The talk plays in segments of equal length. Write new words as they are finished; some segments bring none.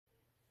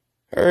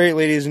Alright,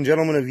 ladies and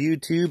gentlemen of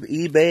YouTube,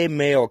 eBay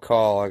mail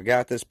call. I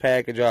got this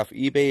package off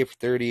eBay for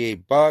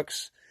 38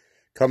 bucks.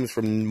 Comes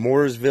from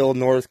Mooresville,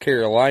 North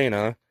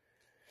Carolina.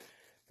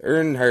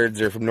 Earnhardts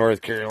are from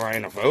North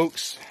Carolina,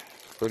 folks.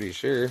 Pretty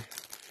sure.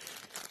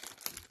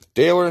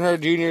 Dale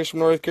Earnhardt Jr. is from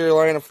North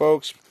Carolina,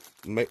 folks.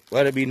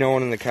 Let it be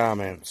known in the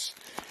comments.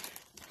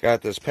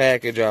 Got this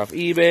package off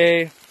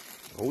eBay.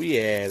 Oh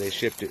yeah, they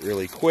shipped it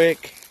really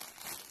quick.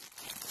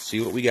 Let's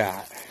see what we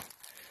got.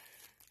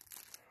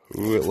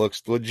 Ooh, it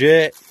looks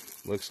legit.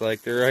 Looks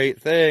like the right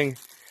thing.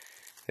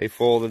 They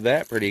folded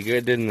that pretty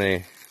good, didn't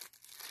they?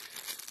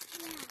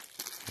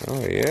 Oh,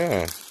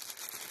 yeah.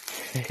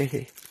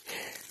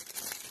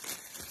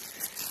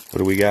 What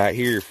do we got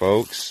here,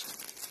 folks?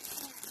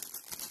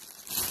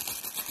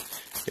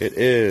 It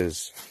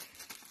is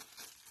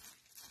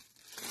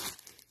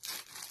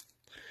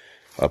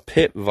a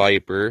Pit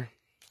Viper.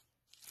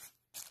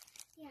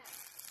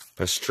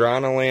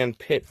 Pastranaland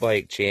Pit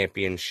Bike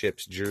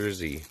Championships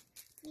jersey.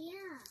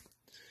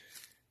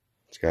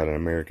 It's got an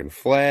American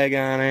flag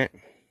on it.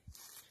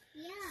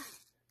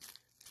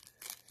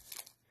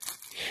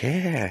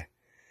 Yeah.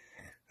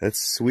 That's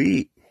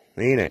sweet,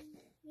 ain't it?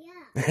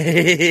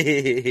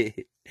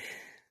 Yeah.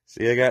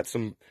 See, I got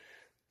some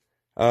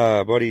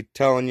buddy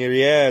telling you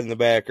yeah in the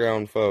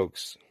background,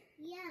 folks.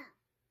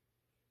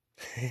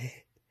 Yeah.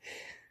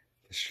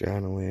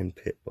 Pastranaland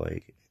Pit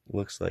Bike.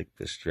 Looks like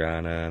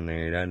Pastrana on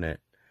there, doesn't it?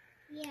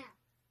 Yeah.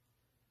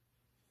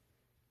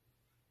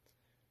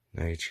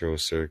 Nitro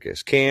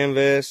Circus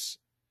canvas.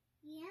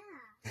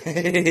 Yeah.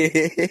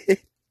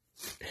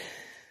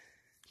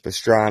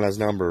 Pastrana's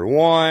number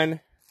 1.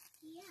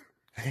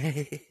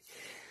 Yeah. This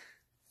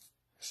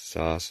is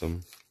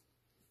awesome.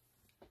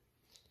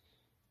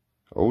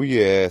 Oh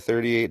yeah,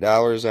 $38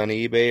 on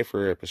eBay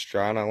for a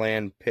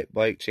Pastranaland Pit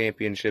Bike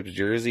Championships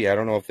jersey. I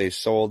don't know if they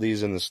sold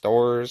these in the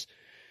stores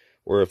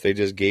or if they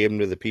just gave them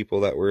to the people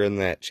that were in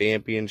that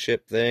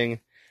championship thing.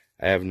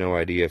 I have no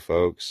idea,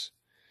 folks.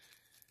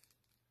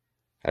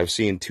 I've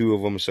seen 2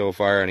 of them so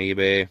far on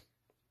eBay.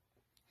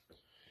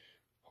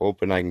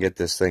 Hoping I can get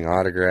this thing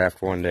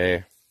autographed one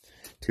day.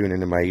 Tune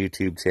into my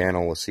YouTube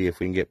channel. We'll see if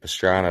we can get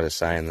Pastrana to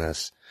sign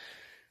this.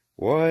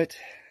 What?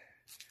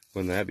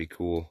 Wouldn't that be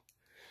cool?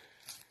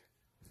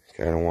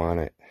 Kind of want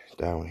it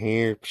down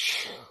here.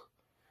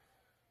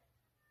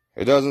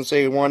 It doesn't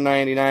say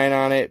 $1.99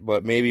 on it,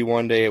 but maybe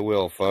one day it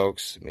will,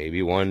 folks.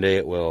 Maybe one day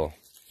it will.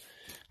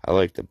 I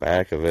like the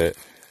back of it.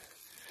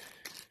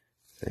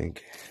 I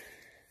think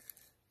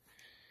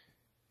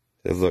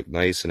they look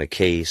nice in a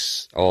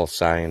case, all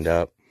signed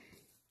up.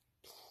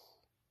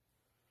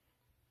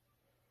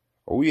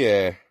 Oh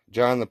yeah,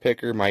 John the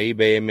Picker, my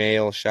eBay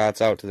mail.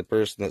 Shouts out to the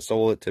person that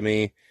sold it to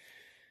me.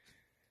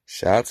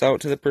 Shouts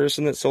out to the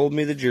person that sold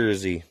me the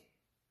jersey.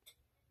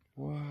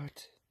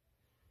 What?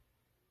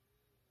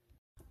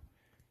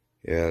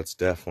 Yeah, it's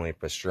definitely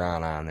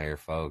Pastrana on there,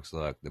 folks.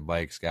 Look, the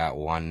bike's got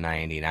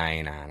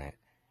 $1.99 on it.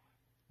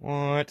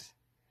 What?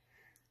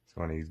 It's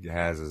when he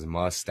has his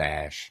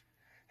mustache.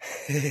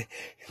 He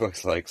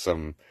looks like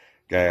some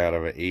guy out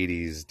of an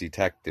 80s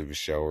detective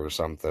show or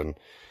something.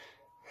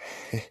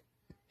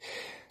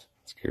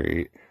 It's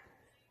great.